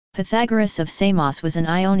Pythagoras of Samos was an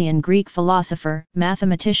Ionian Greek philosopher,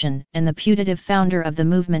 mathematician, and the putative founder of the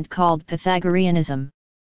movement called Pythagoreanism.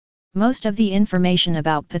 Most of the information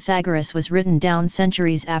about Pythagoras was written down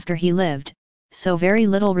centuries after he lived, so very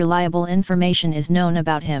little reliable information is known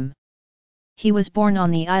about him. He was born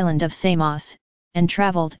on the island of Samos, and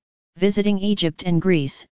traveled, visiting Egypt and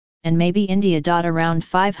Greece, and maybe India.Around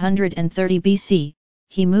 530 BC,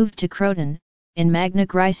 he moved to Croton, in Magna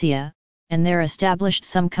Graecia, and there established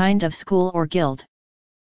some kind of school or guild.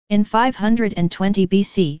 In 520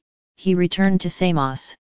 BC, he returned to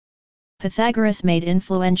Samos. Pythagoras made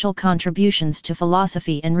influential contributions to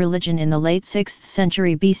philosophy and religion in the late 6th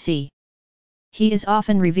century BC. He is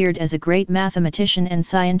often revered as a great mathematician and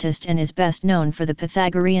scientist and is best known for the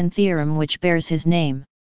Pythagorean theorem which bears his name.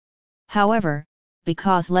 However,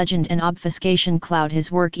 because legend and obfuscation cloud his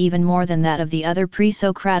work even more than that of the other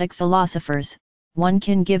pre-Socratic philosophers, one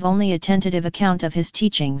can give only a tentative account of his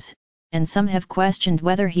teachings, and some have questioned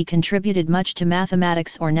whether he contributed much to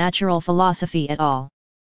mathematics or natural philosophy at all.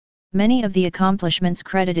 Many of the accomplishments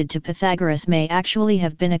credited to Pythagoras may actually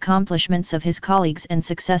have been accomplishments of his colleagues and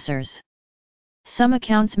successors. Some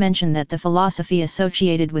accounts mention that the philosophy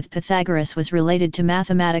associated with Pythagoras was related to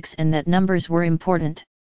mathematics and that numbers were important.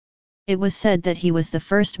 It was said that he was the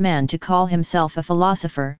first man to call himself a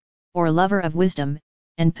philosopher, or lover of wisdom,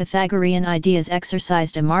 and Pythagorean ideas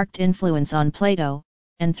exercised a marked influence on Plato,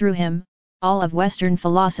 and through him, all of Western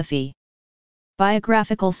philosophy.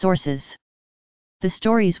 Biographical sources. The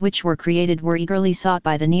stories which were created were eagerly sought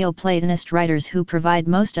by the Neoplatonist writers who provide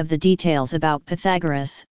most of the details about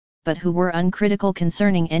Pythagoras, but who were uncritical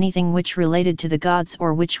concerning anything which related to the gods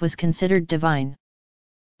or which was considered divine.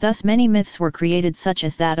 Thus many myths were created, such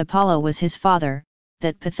as that Apollo was his father,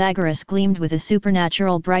 that Pythagoras gleamed with a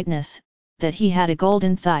supernatural brightness, that he had a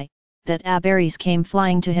golden thigh, that Abares came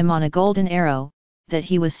flying to him on a golden arrow, that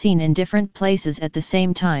he was seen in different places at the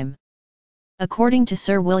same time. According to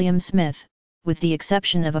Sir William Smith, with the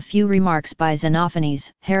exception of a few remarks by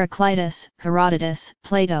Xenophanes, Heraclitus, Herodotus,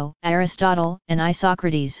 Plato, Aristotle, and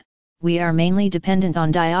Isocrates, we are mainly dependent on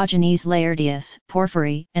Diogenes Laertius,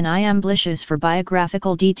 Porphyry, and Iamblichus for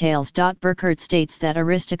biographical details. Burckhardt states that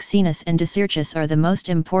Aristoxenus and Dicerchus are the most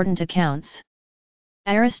important accounts.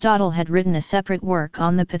 Aristotle had written a separate work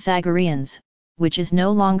on the Pythagoreans, which is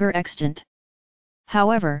no longer extant.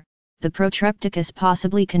 However, the Protrepticus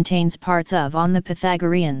possibly contains parts of On the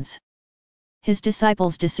Pythagoreans. His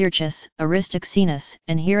disciples Dicerchus, Aristoxenus,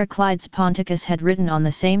 and Heraclides Ponticus had written on the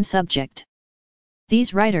same subject.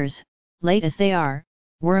 These writers, late as they are,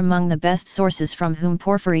 were among the best sources from whom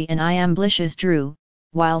Porphyry and Iamblichus drew,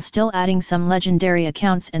 while still adding some legendary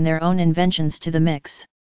accounts and their own inventions to the mix.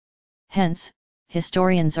 Hence,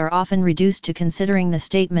 historians are often reduced to considering the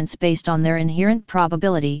statements based on their inherent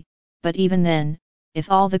probability, but even then,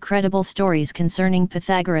 if all the credible stories concerning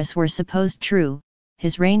Pythagoras were supposed true,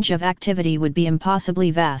 his range of activity would be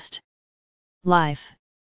impossibly vast. Life.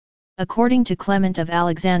 According to Clement of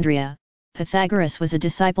Alexandria, Pythagoras was a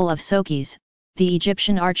disciple of Socrates, the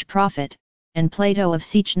Egyptian arch-prophet, and Plato of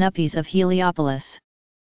Sechnupes of Heliopolis.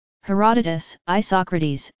 Herodotus,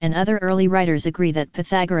 Isocrates, and other early writers agree that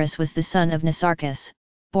Pythagoras was the son of Nicarchus,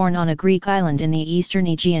 born on a Greek island in the eastern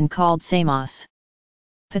Aegean called Samos.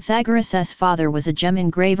 Pythagoras' father was a gem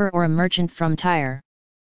engraver or a merchant from Tyre.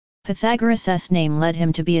 Pythagoras' name led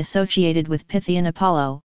him to be associated with Pythian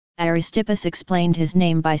Apollo. Aristippus explained his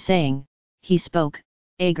name by saying, he spoke,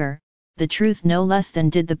 ager, the truth no less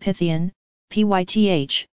than did the Pythian,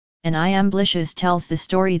 Pyth, and Iamblichus tells the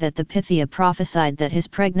story that the Pythia prophesied that his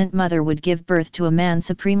pregnant mother would give birth to a man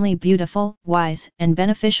supremely beautiful, wise, and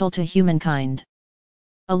beneficial to humankind.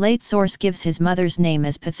 A late source gives his mother's name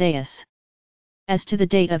as Pythaeus. As to the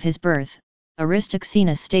date of his birth,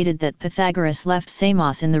 Aristoxenus stated that Pythagoras left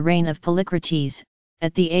Samos in the reign of Polycrates,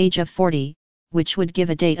 at the age of 40, which would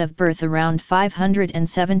give a date of birth around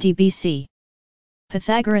 570 BC.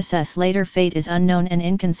 Pythagoras' later fate is unknown and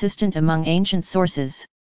inconsistent among ancient sources.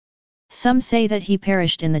 Some say that he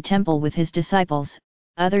perished in the temple with his disciples,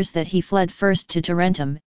 others that he fled first to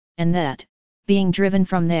Tarentum, and that, being driven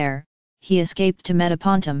from there, he escaped to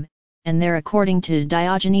Metapontum, and there, according to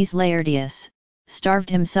Diogenes Laertius, starved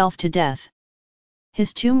himself to death.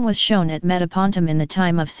 His tomb was shown at Metapontum in the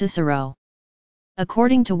time of Cicero.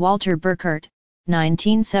 According to Walter Burckhardt,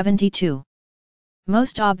 1972.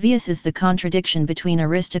 Most obvious is the contradiction between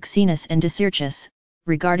Aristoxenus and Dicerchus,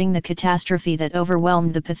 regarding the catastrophe that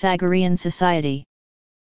overwhelmed the Pythagorean society.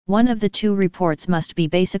 One of the two reports must be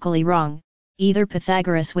basically wrong. Either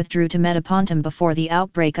Pythagoras withdrew to Metapontum before the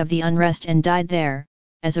outbreak of the unrest and died there,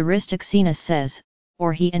 as Aristoxenus says,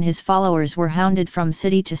 or he and his followers were hounded from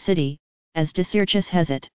city to city, as Dicerchus has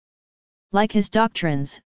it. Like his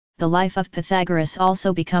doctrines, the life of Pythagoras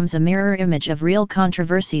also becomes a mirror image of real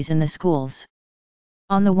controversies in the schools.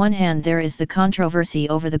 On the one hand, there is the controversy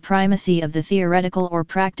over the primacy of the theoretical or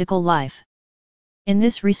practical life. In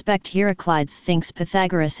this respect, Heraclides thinks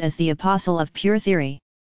Pythagoras as the apostle of pure theory.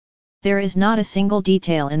 There is not a single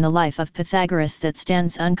detail in the life of Pythagoras that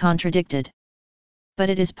stands uncontradicted. But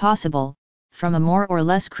it is possible, from a more or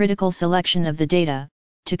less critical selection of the data,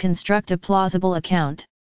 to construct a plausible account.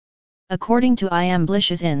 According to I.M.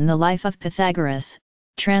 Blish's In the Life of Pythagoras,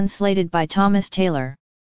 translated by Thomas Taylor.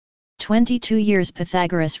 22 years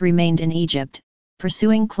Pythagoras remained in Egypt,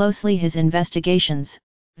 pursuing closely his investigations,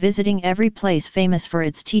 visiting every place famous for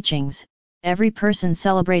its teachings, every person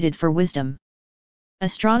celebrated for wisdom.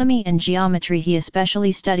 Astronomy and geometry he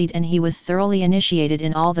especially studied, and he was thoroughly initiated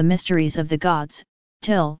in all the mysteries of the gods,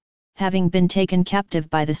 till, having been taken captive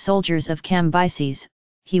by the soldiers of Cambyses,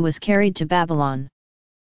 he was carried to Babylon.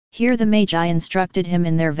 Here the Magi instructed him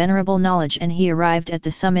in their venerable knowledge, and he arrived at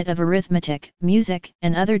the summit of arithmetic, music,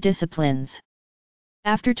 and other disciplines.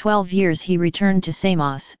 After 12 years he returned to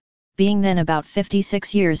Samos, being then about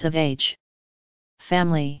 56 years of age.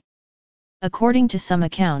 Family. According to some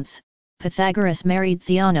accounts, Pythagoras married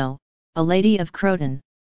Theano, a lady of Croton.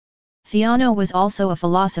 Theano was also a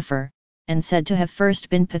philosopher, and said to have first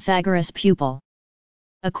been Pythagoras' pupil.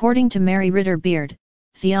 According to Mary Ritter Beard,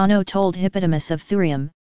 Theano told Hippodamus of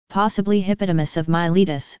Thurium, possibly Hippodamus of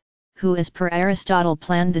Miletus, who as per Aristotle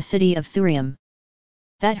planned the city of Thurium,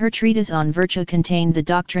 that her treatise on virtue contained the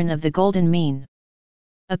doctrine of the golden mean.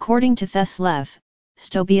 According to Theslev,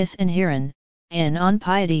 Stobaeus and Hieron, in On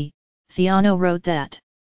Piety, Theano wrote that,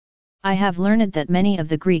 I have learned that many of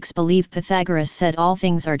the Greeks believe Pythagoras said all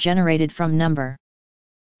things are generated from number.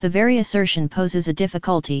 The very assertion poses a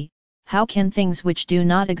difficulty. How can things which do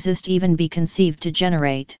not exist even be conceived to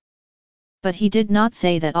generate? But he did not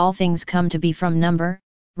say that all things come to be from number,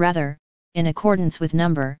 rather, in accordance with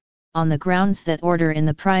number, on the grounds that order in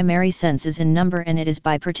the primary sense is in number, and it is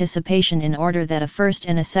by participation in order that a first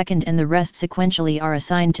and a second and the rest sequentially are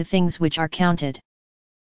assigned to things which are counted.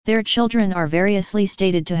 Their children are variously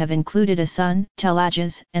stated to have included a son,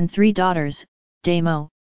 Telauges, and 3 daughters, Damo,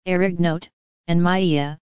 Erignote, and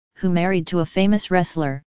Maia, who married to a famous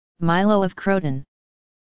wrestler, Milo of Croton.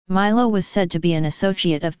 Milo was said to be an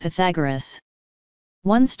associate of Pythagoras.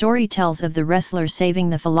 One story tells of the wrestler saving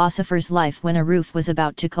the philosopher's life when a roof was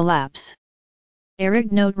about to collapse.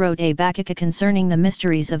 Erignote wrote a Bacchica concerning the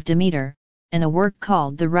mysteries of Demeter, and a work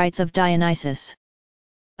called The Rites of Dionysus.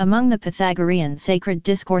 Among the Pythagorean sacred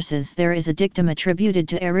discourses there is a dictum attributed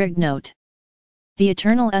to Erignote. The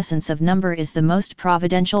eternal essence of number is the most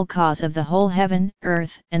providential cause of the whole heaven,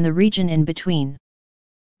 earth, and the region in between.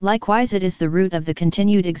 Likewise it is the root of the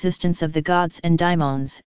continued existence of the gods and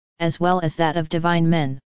daimons, as well as that of divine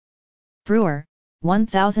men. Brewer,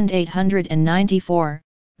 1894,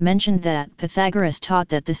 mentioned that Pythagoras taught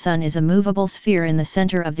that the sun is a movable sphere in the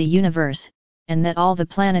center of the universe, and that all the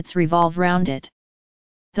planets revolve round it.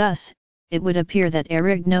 Thus, it would appear that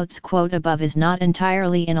Erignote's quote above is not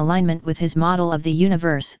entirely in alignment with his model of the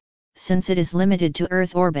universe, since it is limited to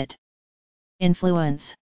Earth orbit.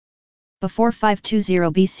 Influence. Before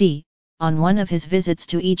 520 BC, on one of his visits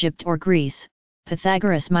to Egypt or Greece,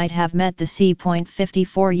 Pythagoras might have met the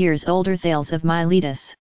c.54 years older Thales of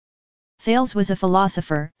Miletus. Thales was a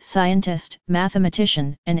philosopher, scientist,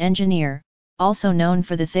 mathematician, and engineer, also known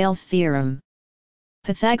for the Thales theorem.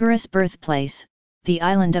 Pythagoras' birthplace, the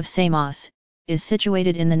island of Samos, is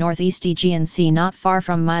situated in the northeast Aegean Sea not far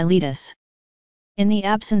from Miletus. In the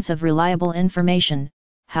absence of reliable information,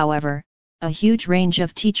 however, a huge range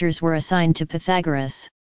of teachers were assigned to Pythagoras.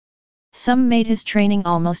 Some made his training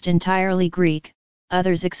almost entirely Greek,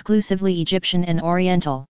 others exclusively Egyptian and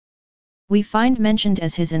Oriental. We find mentioned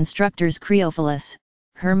as his instructors Creophilus,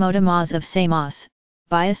 Hermodamas of Samos,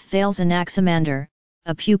 Bias Thales Anaximander,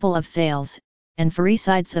 a pupil of Thales, and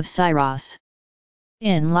Pherecydes of Syros.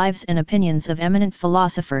 In Lives and Opinions of Eminent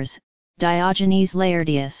Philosophers, Diogenes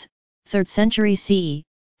Laertius, 3rd century CE,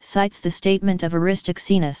 cites the statement of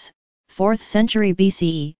Aristoxenus, 4th century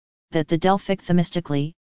BCE, that the Delphic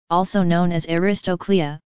Themistocles, also known as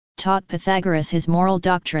Aristoclea, taught Pythagoras his moral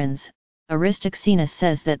doctrines. Aristoxenus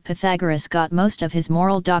says that Pythagoras got most of his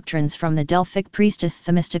moral doctrines from the Delphic priestess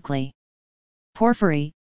Themistocles.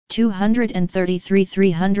 Porphyry,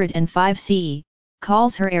 233–305 CE,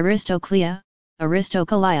 calls her Aristoclea,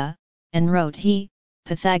 Aristocleia, and wrote he,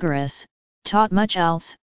 Pythagoras, taught much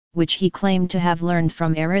else, which he claimed to have learned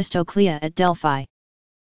from Aristoclea at Delphi.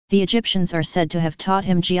 The Egyptians are said to have taught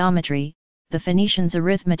him geometry, the Phoenicians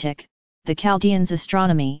arithmetic, the Chaldeans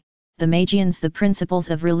astronomy, the Magians the principles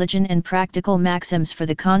of religion and practical maxims for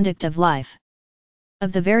the conduct of life.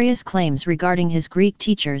 Of the various claims regarding his Greek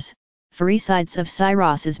teachers, Pythagoras of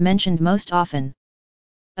Samos is mentioned most often.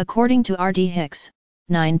 According to R.D. Hicks,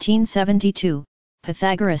 1972,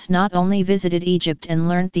 Pythagoras not only visited Egypt and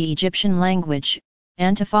learnt the Egyptian language,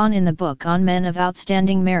 antiphon in the book on men of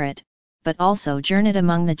outstanding merit, but also journeyed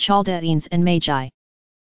among the Chaldeans and Magi.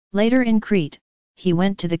 Later in Crete, he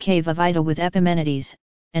went to the cave of Ida with Epimenides,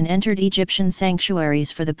 and entered Egyptian sanctuaries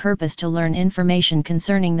for the purpose to learn information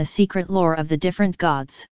concerning the secret lore of the different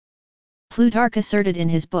gods. Plutarch asserted in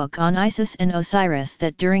his book on Isis and Osiris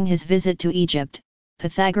that during his visit to Egypt,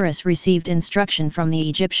 Pythagoras received instruction from the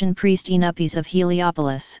Egyptian priest Enupes of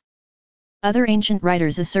Heliopolis. Other ancient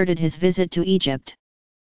writers asserted his visit to Egypt.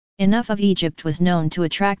 Enough of Egypt was known to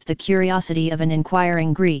attract the curiosity of an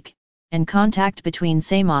inquiring Greek, and contact between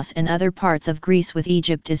Samos and other parts of Greece with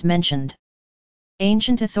Egypt is mentioned.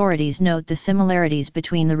 Ancient authorities note the similarities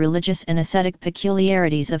between the religious and ascetic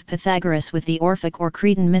peculiarities of Pythagoras with the Orphic or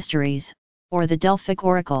Cretan mysteries, or the Delphic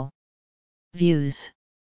oracle. Views.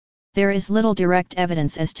 There is little direct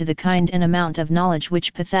evidence as to the kind and amount of knowledge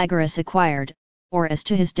which Pythagoras acquired, or as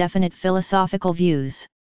to his definite philosophical views.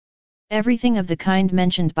 Everything of the kind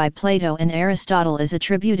mentioned by Plato and Aristotle is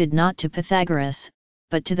attributed not to Pythagoras,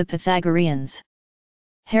 but to the Pythagoreans.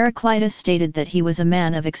 Heraclitus stated that he was a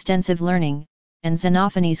man of extensive learning, and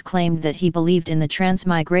Xenophanes claimed that he believed in the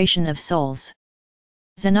transmigration of souls.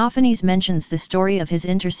 Xenophanes mentions the story of his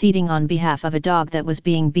interceding on behalf of a dog that was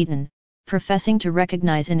being beaten, professing to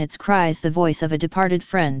recognize in its cries the voice of a departed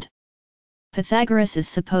friend. Pythagoras is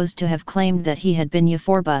supposed to have claimed that he had been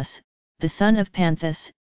Euphorbus, the son of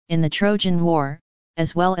Panthus, in the Trojan War,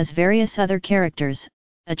 as well as various other characters,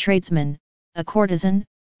 a tradesman, a courtesan,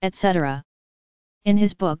 etc. In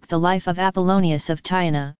his book The Life of Apollonius of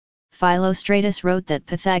Tyana, Philostratus wrote that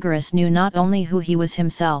Pythagoras knew not only who he was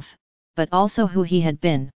himself, but also who he had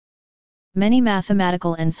been. Many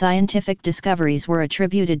mathematical and scientific discoveries were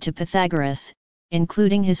attributed to Pythagoras,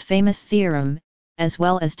 including his famous theorem, as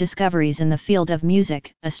well as discoveries in the field of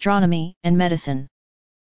music, astronomy, and medicine.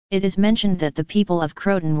 It is mentioned that the people of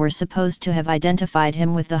Croton were supposed to have identified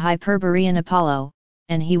him with the Hyperborean Apollo,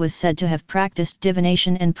 and he was said to have practiced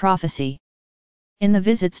divination and prophecy. In the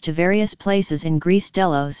visits to various places in Greece,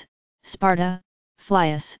 Delos, Sparta,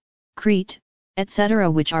 Phlius, Crete, etc.,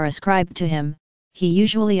 which are ascribed to him, he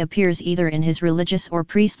usually appears either in his religious or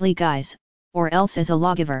priestly guise, or else as a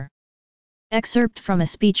lawgiver. Excerpt from a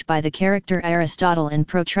speech by the character Aristotle in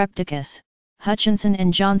Protrepticus, Hutchinson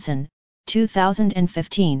and Johnson,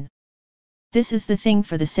 2015. This is the thing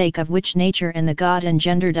for the sake of which nature and the God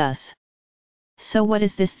engendered us. So what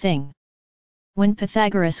is this thing? When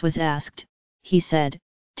Pythagoras was asked, he said,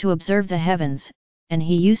 to observe the heavens, and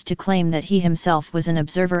he used to claim that he himself was an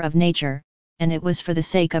observer of nature, and it was for the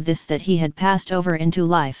sake of this that he had passed over into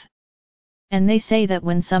life. And they say that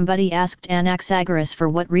when somebody asked Anaxagoras for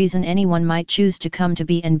what reason anyone might choose to come to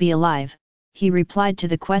be and be alive, he replied to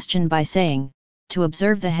the question by saying, to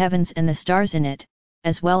observe the heavens and the stars in it,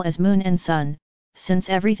 as well as moon and sun, since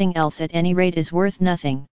everything else at any rate is worth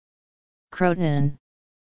nothing. Croton.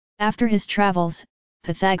 After his travels,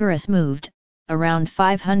 Pythagoras moved, around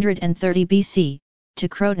 530 BC, to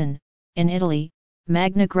Croton, in Italy,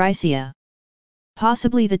 Magna Graecia.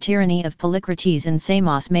 Possibly the tyranny of Polycrates and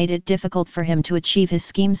Samos made it difficult for him to achieve his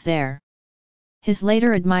schemes there. His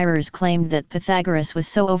later admirers claimed that Pythagoras was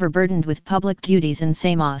so overburdened with public duties in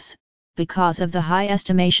Samos, because of the high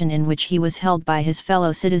estimation in which he was held by his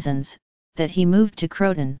fellow citizens, that he moved to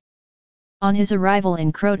Croton. On his arrival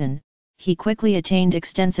in Croton, he quickly attained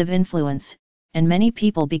extensive influence, and many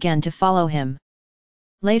people began to follow him.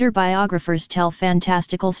 Later biographers tell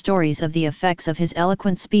fantastical stories of the effects of his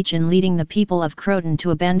eloquent speech in leading the people of Croton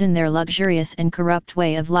to abandon their luxurious and corrupt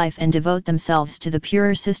way of life and devote themselves to the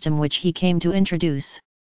purer system which he came to introduce.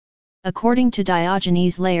 According to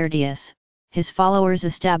Diogenes Laertius, his followers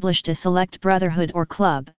established a select brotherhood or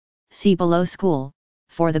club, see below school,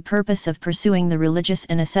 for the purpose of pursuing the religious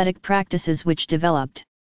and ascetic practices which developed.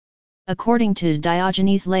 According to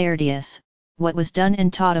Diogenes Laertius, what was done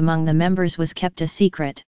and taught among the members was kept a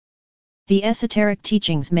secret. The esoteric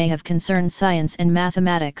teachings may have concerned science and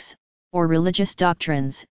mathematics, or religious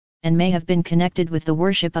doctrines, and may have been connected with the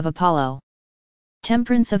worship of Apollo.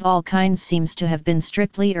 Temperance of all kinds seems to have been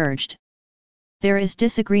strictly urged. There is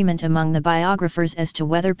disagreement among the biographers as to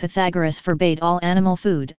whether Pythagoras forbade all animal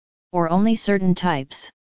food, or only certain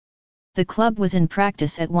types. The club was in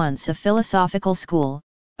practice at once a philosophical school,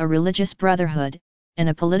 a religious brotherhood, and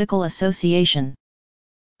a political association.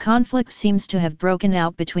 Conflict seems to have broken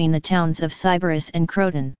out between the towns of Sybaris and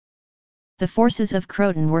Croton. The forces of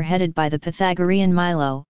Croton were headed by the Pythagorean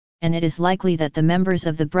Milo, and it is likely that the members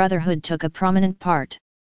of the Brotherhood took a prominent part.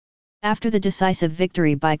 After the decisive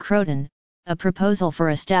victory by Croton, a proposal for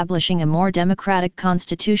establishing a more democratic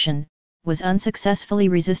constitution was unsuccessfully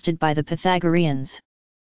resisted by the Pythagoreans.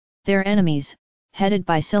 Their enemies, headed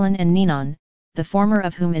by Cylon and Ninon, the former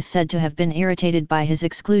of whom is said to have been irritated by his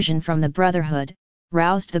exclusion from the Brotherhood,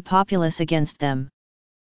 roused the populace against them.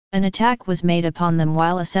 An attack was made upon them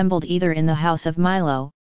while assembled either in the house of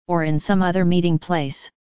Milo, or in some other meeting place.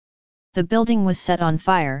 The building was set on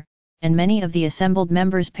fire, and many of the assembled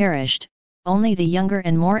members perished, only the younger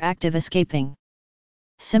and more active escaping.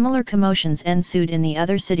 Similar commotions ensued in the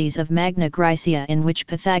other cities of Magna Graecia in which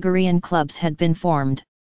Pythagorean clubs had been formed.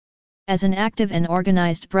 As an active and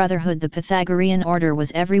organized brotherhood, the Pythagorean order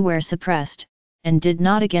was everywhere suppressed, and did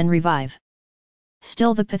not again revive.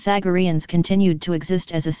 Still, the Pythagoreans continued to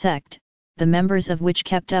exist as a sect, the members of which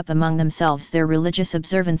kept up among themselves their religious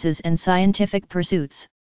observances and scientific pursuits,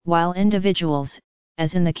 while individuals,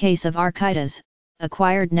 as in the case of Archytas,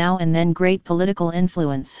 acquired now and then great political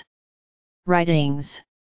influence. Writings.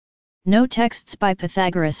 No texts by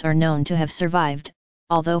Pythagoras are known to have survived,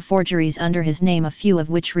 although forgeries under his name, a few of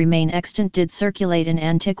which remain extant, did circulate in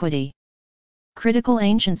antiquity. Critical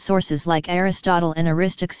ancient sources like Aristotle and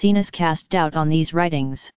Aristoxenus cast doubt on these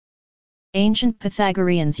writings. Ancient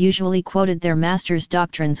Pythagoreans usually quoted their master's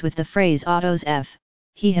doctrines with the phrase autos f,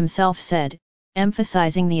 he himself said,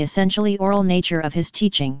 emphasizing the essentially oral nature of his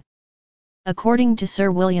teaching. According to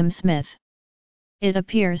Sir William Smith, it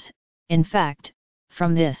appears, in fact,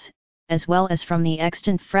 from this, as well as from the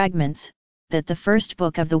extant fragments, that the first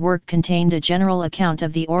book of the work contained a general account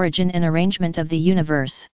of the origin and arrangement of the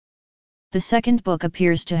universe. The second book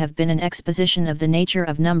appears to have been an exposition of the nature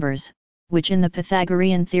of numbers, which in the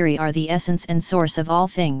Pythagorean theory are the essence and source of all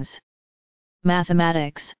things.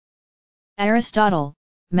 Mathematics. Aristotle,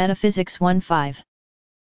 Metaphysics 1:5.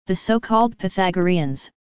 The so-called Pythagoreans,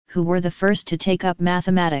 who were the first to take up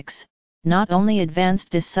mathematics, not only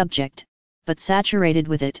advanced this subject, but saturated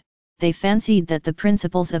with it. They fancied that the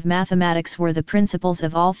principles of mathematics were the principles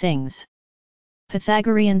of all things.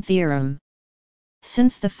 Pythagorean theorem.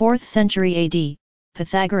 Since the 4th century AD,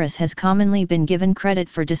 Pythagoras has commonly been given credit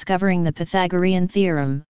for discovering the Pythagorean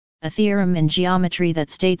theorem, a theorem in geometry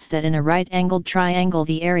that states that in a right-angled triangle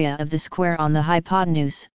the area of the square on the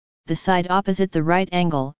hypotenuse, the side opposite the right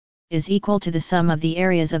angle, is equal to the sum of the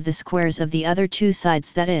areas of the squares of the other two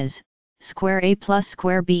sides, that is, square A plus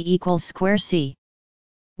square B equals square C.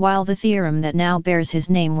 While the theorem that now bears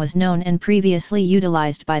his name was known and previously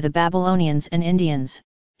utilized by the Babylonians and Indians,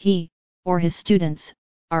 he, or his students,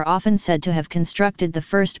 are often said to have constructed the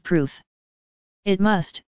first proof. It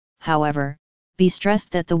must, however, be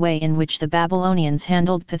stressed that the way in which the Babylonians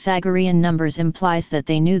handled Pythagorean numbers implies that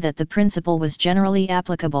they knew that the principle was generally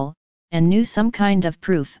applicable, and knew some kind of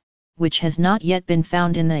proof, which has not yet been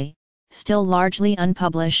found in the, still largely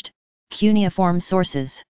unpublished, cuneiform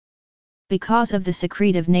sources. Because of the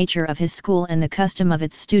secretive nature of his school and the custom of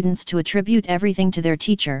its students to attribute everything to their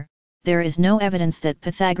teacher, there is no evidence that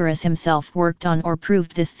Pythagoras himself worked on or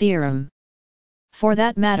proved this theorem. For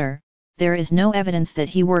that matter, there is no evidence that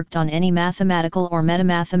he worked on any mathematical or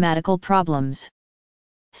metamathematical problems.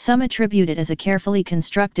 Some attribute it as a carefully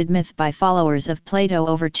constructed myth by followers of Plato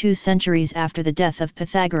over 2 centuries after the death of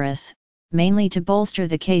Pythagoras, mainly to bolster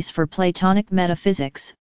the case for Platonic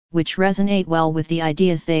metaphysics, which resonate well with the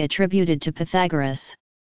ideas they attributed to Pythagoras.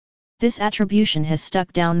 This attribution has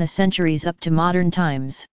stuck down the centuries up to modern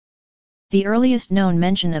times. The earliest known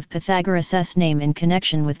mention of Pythagoras' name in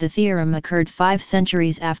connection with the theorem occurred 5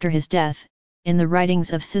 centuries after his death, in the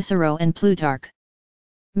writings of Cicero and Plutarch.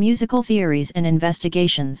 Musical theories and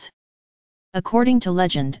investigations. According to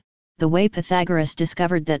legend, the way Pythagoras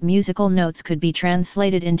discovered that musical notes could be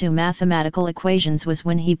translated into mathematical equations was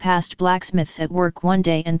when he passed blacksmiths at work one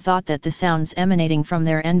day and thought that the sounds emanating from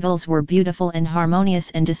their anvils were beautiful and harmonious,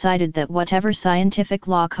 and decided that whatever scientific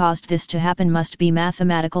law caused this to happen must be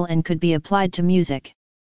mathematical and could be applied to music.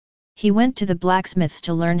 He went to the blacksmiths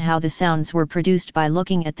to learn how the sounds were produced by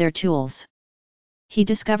looking at their tools. He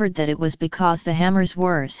discovered that it was because the hammers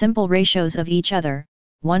were simple ratios of each other,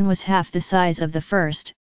 one was half the size of the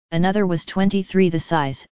first, another was 23 the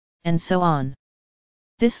size, and so on.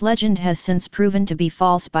 This legend has since proven to be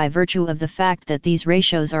false by virtue of the fact that these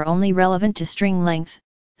ratios are only relevant to string length,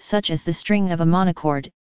 such as the string of a monochord,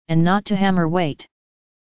 and not to hammer weight.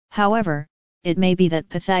 However, it may be that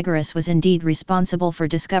Pythagoras was indeed responsible for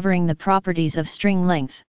discovering the properties of string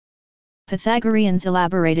length. Pythagoreans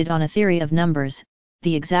elaborated on a theory of numbers,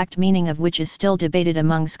 the exact meaning of which is still debated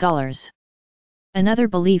among scholars. Another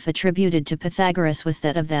belief attributed to Pythagoras was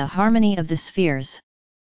that of the harmony of the spheres.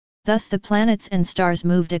 Thus the planets and stars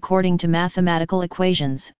moved according to mathematical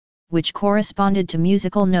equations, which corresponded to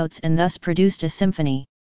musical notes and thus produced a symphony.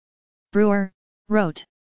 Breuer wrote,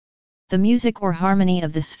 "The music or harmony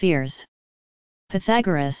of the spheres."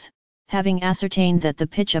 Pythagoras, having ascertained that the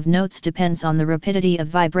pitch of notes depends on the rapidity of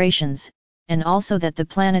vibrations, and also that the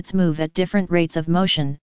planets move at different rates of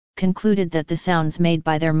motion, concluded that the sounds made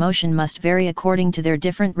by their motion must vary according to their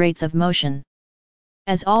different rates of motion.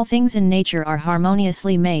 As all things in nature are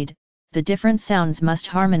harmoniously made, the different sounds must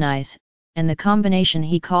harmonize, and the combination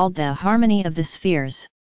he called the harmony of the spheres.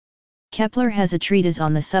 Kepler has a treatise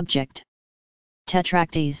on the subject.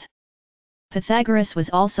 Tetractys. Pythagoras was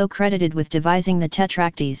also credited with devising the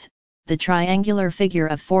tetractys, the triangular figure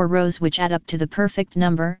of 4 rows which add up to the perfect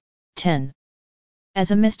number, 10.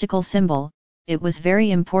 As a mystical symbol, it was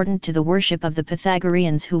very important to the worship of the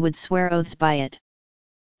Pythagoreans who would swear oaths by it.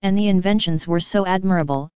 And the inventions were so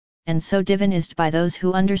admirable, and so divinized by those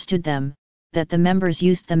who understood them, that the members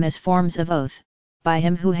used them as forms of oath, by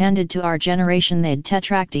him who handed to our generation the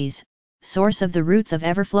tetractys, source of the roots of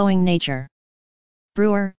ever-flowing nature.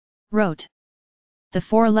 Breuer wrote, "The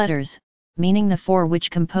 4 letters, meaning the 4 which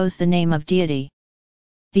compose the name of deity."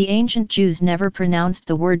 The ancient Jews never pronounced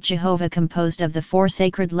the word Jehovah composed of the 4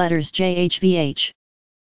 sacred letters JHVH.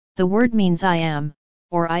 The word means I am,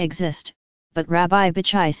 or I exist, but Rabbi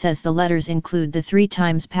Bachai says the letters include the 3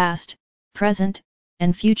 times past, present,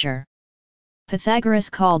 and future. Pythagoras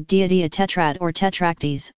called deity a tetrad or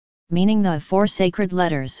tetractys, meaning the 4 sacred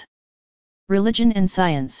letters. Religion and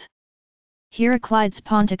science. Heraclides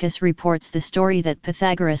Ponticus reports the story that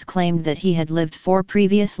Pythagoras claimed that he had lived 4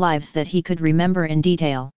 previous lives that he could remember in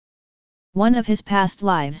detail. One of his past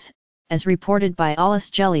lives, as reported by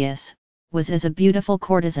Aulus Gellius, was as a beautiful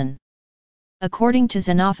courtesan. According to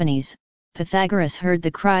Xenophanes, Pythagoras heard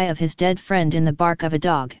the cry of his dead friend in the bark of a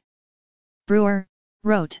dog. Breuer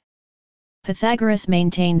wrote, Pythagoras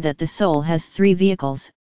maintained that the soul has 3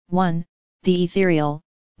 vehicles: 1, the ethereal,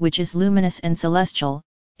 which is luminous and celestial,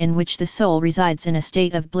 in which the soul resides in a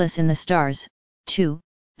state of bliss in the stars; 2,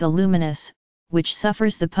 the luminous, which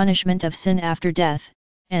suffers the punishment of sin after death;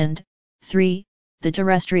 and 3, the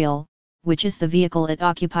terrestrial, which is the vehicle it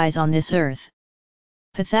occupies on this earth.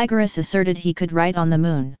 Pythagoras asserted he could write on the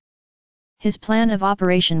moon. His plan of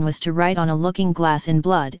operation was to write on a looking glass in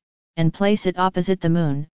blood, and place it opposite the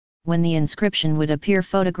moon, when the inscription would appear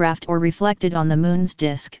photographed or reflected on the moon's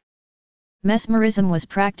disk. Mesmerism was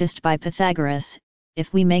practiced by Pythagoras,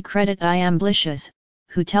 if we may credit Iamblichus,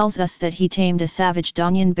 who tells us that he tamed a savage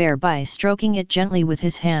Danaan bear by stroking it gently with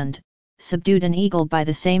his hand, subdued an eagle by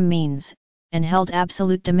the same means, and held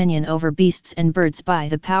absolute dominion over beasts and birds by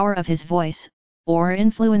the power of his voice, or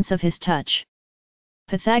influence of his touch.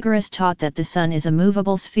 Pythagoras taught that the sun is a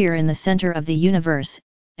movable sphere in the center of the universe,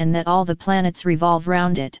 and that all the planets revolve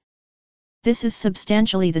round it. This is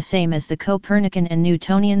substantially the same as the Copernican and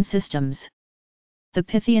Newtonian systems. The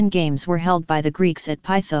Pythian games were held by the Greeks at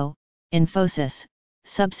Pytho, in Phocis,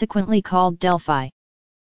 subsequently called Delphi.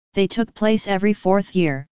 They took place every 4th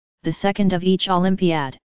year, the second of each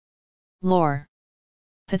Olympiad. Lore.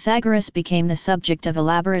 Pythagoras became the subject of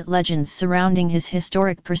elaborate legends surrounding his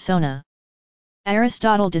historic persona.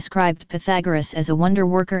 Aristotle described Pythagoras as a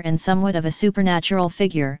wonder-worker and somewhat of a supernatural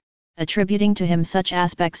figure, attributing to him such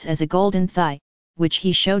aspects as a golden thigh, which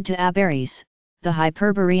he showed to Abares, the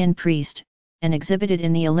Hyperborean priest, and exhibited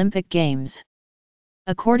in the Olympic Games.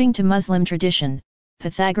 According to Muslim tradition,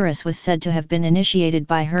 Pythagoras was said to have been initiated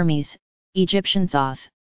by Hermes, Egyptian Thoth.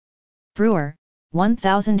 Breuer,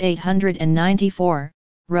 1894,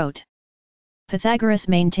 wrote, Pythagoras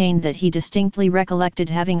maintained that he distinctly recollected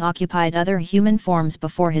having occupied other human forms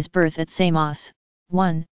before his birth at Samos.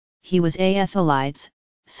 1. He was Aethalides,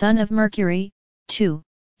 son of Mercury; 2.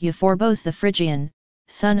 Euphorbos the Phrygian,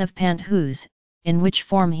 son of Panthous, in which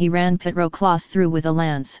form he ran Patroclus through with a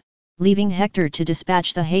lance, leaving Hector to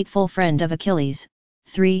dispatch the hateful friend of Achilles;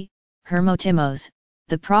 3. Hermotimos,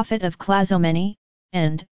 the prophet of Clazomene;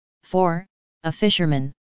 and 4. A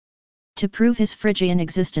fisherman. To prove his Phrygian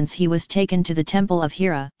existence he was taken to the temple of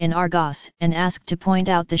Hera in Argos and asked to point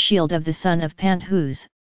out the shield of the son of Panthous,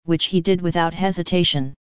 which he did without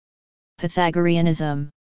hesitation. Pythagoreanism.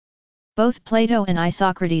 Both Plato and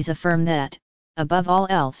Isocrates affirm that, above all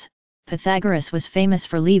else, Pythagoras was famous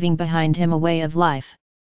for leaving behind him a way of life.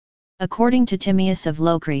 According to Timaeus of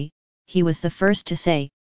Locri, he was the first to say,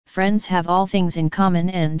 "Friends have all things in common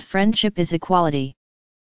and friendship is equality."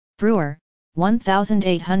 Breuer,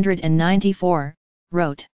 1894,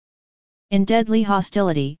 wrote, "In deadly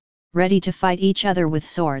hostility, ready to fight each other with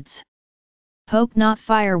swords. Poke not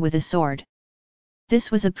fire with a sword. This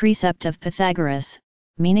was a precept of Pythagoras,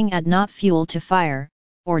 meaning add not fuel to fire,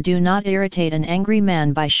 or do not irritate an angry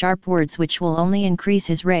man by sharp words which will only increase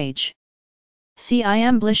his rage. See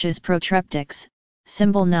Iamblichus Protreptics,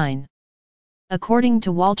 symbol 9. According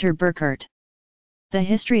to Walter Burkert, the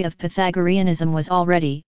history of Pythagoreanism was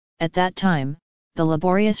already, at that time, the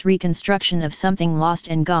laborious reconstruction of something lost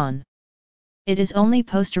and gone. It is only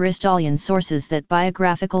post-Aristotelian sources that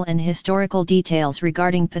biographical and historical details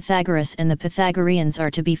regarding Pythagoras and the Pythagoreans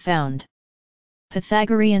are to be found.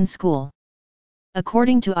 Pythagorean school.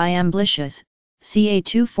 According to Iamblichus, ca.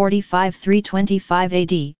 245–325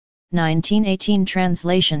 AD, 1918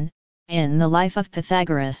 translation, in the Life of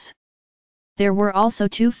Pythagoras. There were also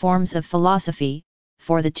two forms of philosophy,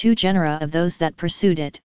 for the two genera of those that pursued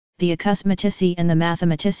it, the acousmatici and the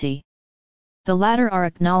mathematici. The latter are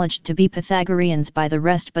acknowledged to be Pythagoreans by the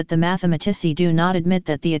rest, but the mathematici do not admit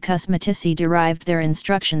that the acousmatici derived their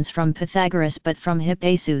instructions from Pythagoras but from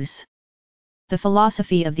Hippasus. The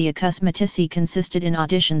philosophy of the acousmatici consisted in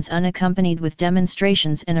auditions unaccompanied with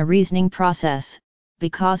demonstrations and a reasoning process,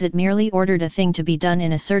 because it merely ordered a thing to be done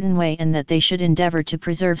in a certain way and that they should endeavor to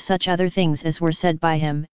preserve such other things as were said by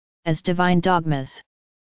him, as divine dogmas.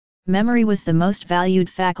 Memory was the most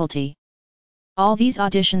valued faculty. All these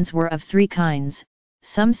auditions were of three kinds,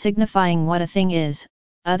 some signifying what a thing is,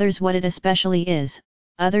 others what it especially is,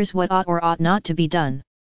 others what ought or ought not to be done.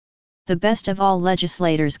 The best of all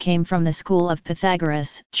legislators came from the school of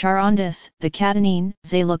Pythagoras, Charondas, the Catanine,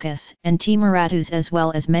 Zaleucus, and Timaratus, as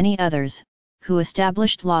well as many others, who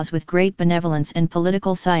established laws with great benevolence and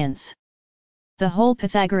political science. The whole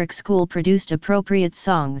Pythagorean school produced appropriate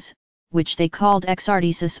songs, which they called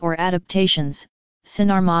exartesis or adaptations,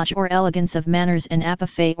 synarmage or elegance of manners, and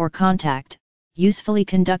apophe or contact, usefully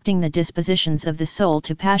conducting the dispositions of the soul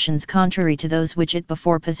to passions contrary to those which it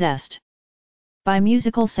before possessed. By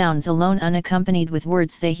musical sounds alone, unaccompanied with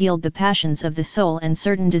words, they healed the passions of the soul and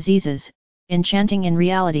certain diseases, enchanting in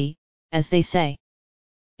reality, as they say.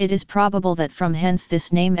 It is probable that from hence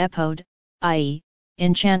this name epode, i.e.,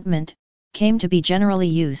 enchantment, came to be generally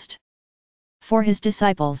used. For his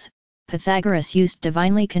disciples, Pythagoras used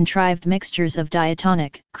divinely contrived mixtures of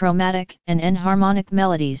diatonic, chromatic, and enharmonic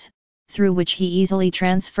melodies, through which he easily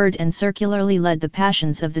transferred and circularly led the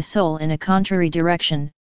passions of the soul in a contrary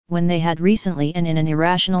direction, when they had recently and in an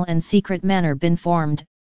irrational and secret manner been formed,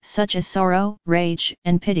 such as sorrow, rage,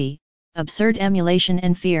 and pity, absurd emulation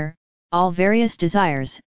and fear, all various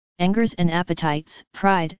desires, angers and appetites,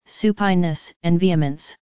 pride, supineness, and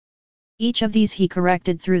vehemence. Each of these he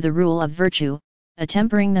corrected through the rule of virtue,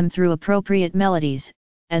 attempering them through appropriate melodies,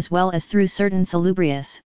 as well as through certain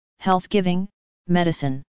salubrious, health-giving,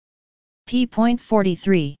 medicine.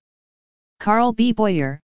 p.43. Carl B.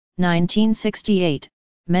 Boyer, 1968,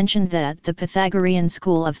 mentioned that the Pythagorean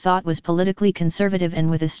school of thought was politically conservative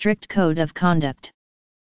and with a strict code of conduct.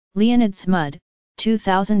 Leonid Smud,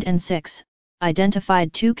 2006,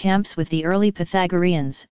 identified two camps with the early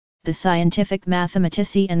Pythagoreans, the scientific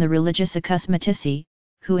mathematici and the religious acousmatici,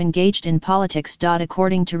 who engaged in politics.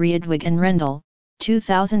 According to Riedwig and Rendell,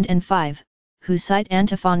 2005, who cite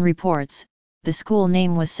antiphon reports, the school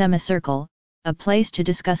name was Semicircle, a place to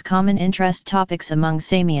discuss common interest topics among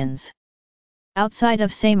Samians. Outside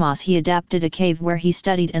of Samos he adapted a cave where he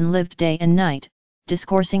studied and lived day and night,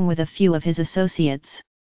 discoursing with a few of his associates.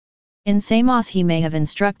 In Samos he may have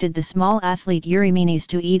instructed the small athlete Eurymenes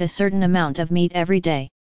to eat a certain amount of meat every day.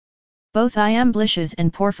 Both Iamblichus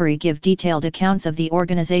and Porphyry give detailed accounts of the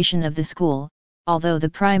organization of the school, although the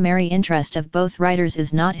primary interest of both writers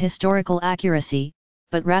is not historical accuracy,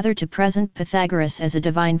 but rather to present Pythagoras as a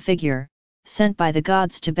divine figure, sent by the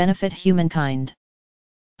gods to benefit humankind.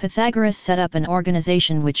 Pythagoras set up an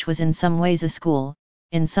organization which was in some ways a school,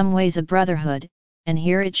 in some ways a brotherhood, and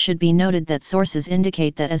here it should be noted that sources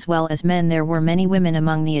indicate that as well as men there were many women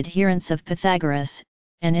among the adherents of Pythagoras,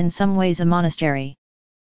 and in some ways a monastery.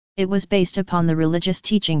 It was based upon the religious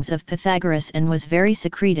teachings of Pythagoras and was very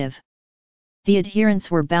secretive. The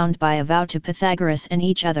adherents were bound by a vow to Pythagoras and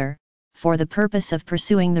each other, for the purpose of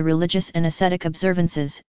pursuing the religious and ascetic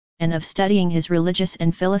observances, and of studying his religious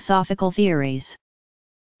and philosophical theories.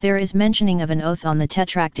 There is mentioning of an oath on the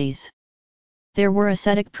Tetractes. There were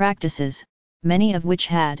ascetic practices, many of which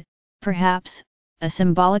had, perhaps, a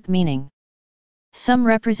symbolic meaning. Some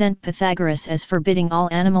represent Pythagoras as forbidding all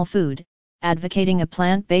animal food, advocating a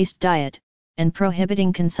plant-based diet, and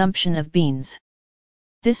prohibiting consumption of beans.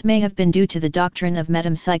 This may have been due to the doctrine of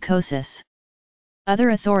metempsychosis. Other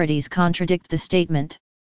authorities contradict the statement.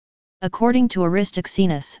 According to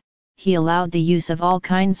Aristoxenus, he allowed the use of all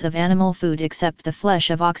kinds of animal food except the flesh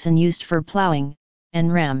of oxen used for plowing,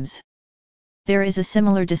 and rams. There is a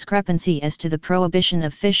similar discrepancy as to the prohibition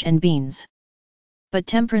of fish and beans. But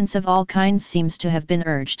temperance of all kinds seems to have been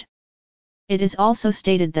urged. It is also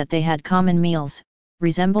stated that they had common meals,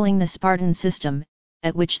 resembling the Spartan system,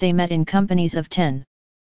 at which they met in companies of 10.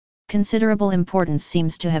 Considerable importance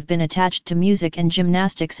seems to have been attached to music and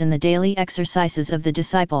gymnastics in the daily exercises of the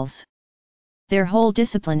disciples. Their whole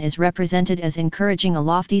discipline is represented as encouraging a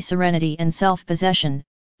lofty serenity and self-possession,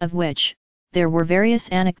 of which there were various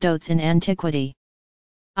anecdotes in antiquity.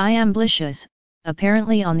 Iamblichus,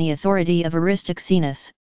 apparently on the authority of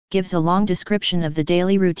Aristoxenus, gives a long description of the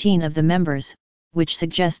daily routine of the members, which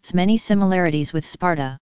suggests many similarities with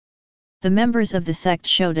Sparta. The members of the sect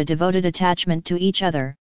showed a devoted attachment to each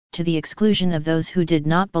other, to the exclusion of those who did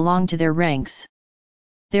not belong to their ranks.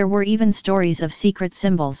 There were even stories of secret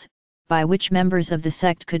symbols, by which members of the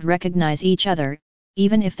sect could recognize each other,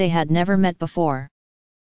 even if they had never met before.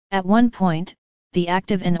 At one point, the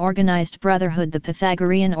active and organized brotherhood, the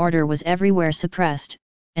Pythagorean order, was everywhere suppressed,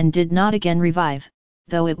 and did not again revive,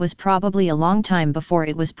 though it was probably a long time before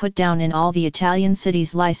it was put down in all the Italian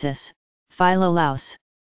cities Lysis, Philolaus.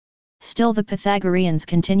 Still the Pythagoreans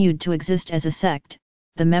continued to exist as a sect,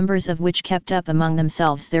 the members of which kept up among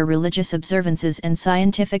themselves their religious observances and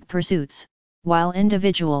scientific pursuits, while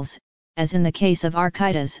individuals, as in the case of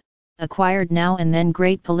Archytas, acquired now and then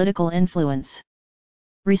great political influence.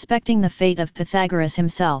 Respecting the fate of Pythagoras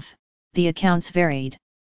himself, the accounts varied.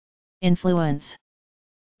 Influence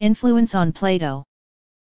on Plato.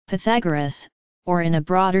 Pythagoras, or in a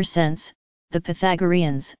broader sense, the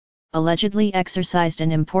Pythagoreans, allegedly exercised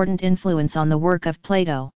an important influence on the work of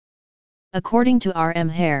Plato. According to R.M.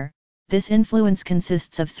 Hare, this influence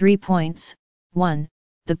consists of 3 points. 1.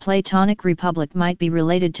 The Platonic Republic might be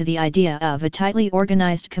related to the idea of a tightly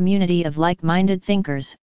organized community of like-minded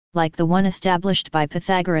thinkers, like the one established by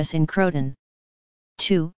Pythagoras in Croton.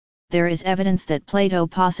 2. There is evidence that Plato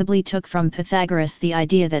possibly took from Pythagoras the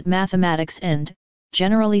idea that mathematics and,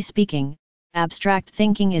 generally speaking, abstract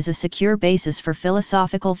thinking is a secure basis for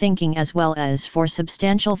philosophical thinking as well as for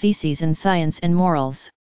substantial theses in science and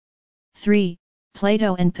morals. 3.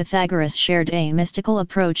 Plato and Pythagoras shared a mystical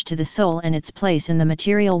approach to the soul and its place in the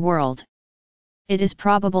material world. It is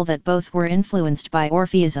probable that both were influenced by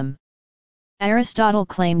Orpheism. Aristotle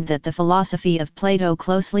claimed that the philosophy of Plato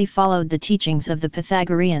closely followed the teachings of the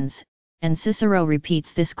Pythagoreans, and Cicero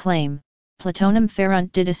repeats this claim. Platonum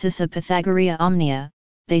ferunt didicissa Pythagorea omnia,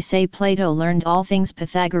 they say Plato learned all things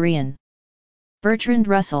Pythagorean. Bertrand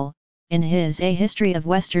Russell, in his A History of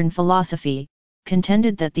Western Philosophy,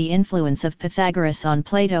 contended that the influence of Pythagoras on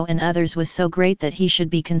Plato and others was so great that he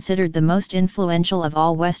should be considered the most influential of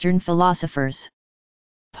all Western philosophers.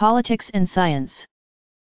 Politics and science.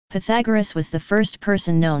 Pythagoras was the first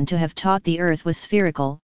person known to have taught the earth was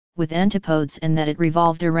spherical, with antipodes, and that it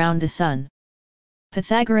revolved around the sun.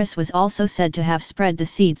 Pythagoras was also said to have spread the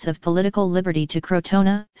seeds of political liberty to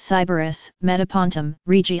Crotona, Sybaris, Metapontum,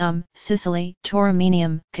 Rhegium, Sicily,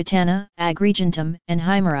 Tauromenium, Catana, Agrigentum, and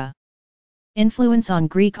Himera. Influence on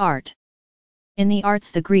Greek art. In the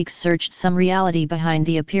arts the Greeks searched some reality behind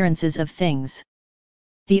the appearances of things.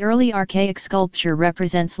 The early archaic sculpture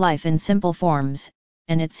represents life in simple forms,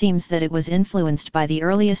 and it seems that it was influenced by the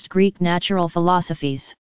earliest Greek natural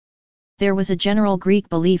philosophies. There was a general Greek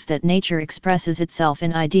belief that nature expresses itself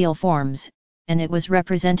in ideal forms, and it was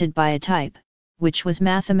represented by a type, which was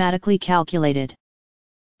mathematically calculated.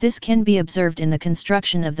 This can be observed in the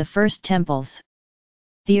construction of the first temples.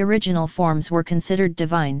 The original forms were considered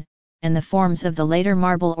divine, and the forms of the later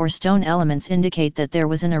marble or stone elements indicate that there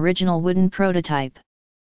was an original wooden prototype.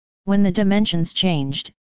 When the dimensions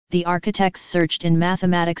changed, the architects searched in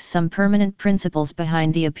mathematics some permanent principles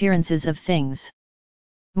behind the appearances of things.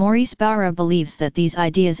 Maurice Barra believes that these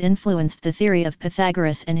ideas influenced the theory of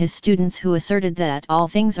Pythagoras and his students, who asserted that all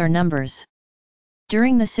things are numbers.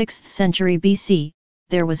 During the 6th century BC,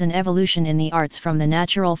 there was an evolution in the arts from the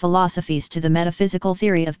natural philosophies to the metaphysical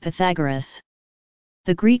theory of Pythagoras.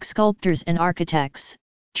 The Greek sculptors and architects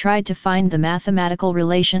tried to find the mathematical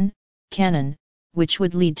relation, canon, which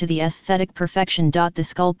would lead to the aesthetic perfection. The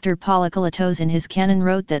sculptor Polykletos in his canon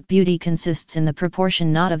wrote that beauty consists in the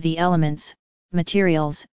proportion not of the elements,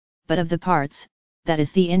 materials, but of the parts, that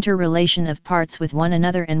is the interrelation of parts with one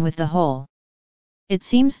another and with the whole. It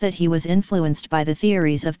seems that he was influenced by the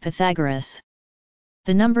theories of Pythagoras.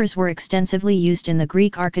 The numbers were extensively used in the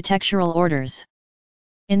Greek architectural orders.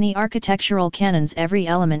 In the architectural canons every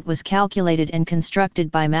element was calculated and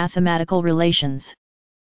constructed by mathematical relations.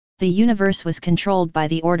 The universe was controlled by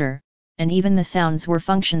the order, and even the sounds were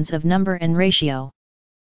functions of number and ratio.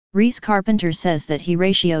 Rhys Carpenter says that he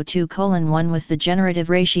ratio 2:1 was the generative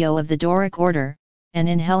ratio of the Doric order, and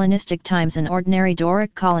in Hellenistic times an ordinary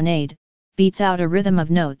Doric colonnade, beats out a rhythm of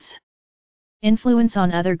notes. Influence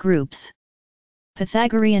on other groups.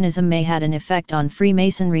 Pythagoreanism may had an effect on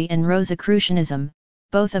Freemasonry and Rosicrucianism,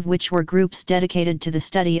 both of which were groups dedicated to the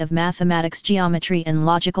study of mathematics, geometry and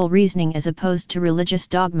logical reasoning as opposed to religious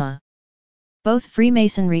dogma. Both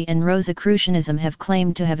Freemasonry and Rosicrucianism have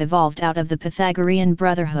claimed to have evolved out of the Pythagorean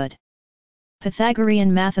Brotherhood.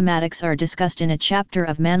 Pythagorean mathematics are discussed in a chapter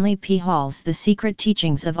of Manly P. Hall's The Secret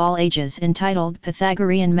Teachings of All Ages entitled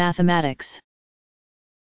Pythagorean Mathematics.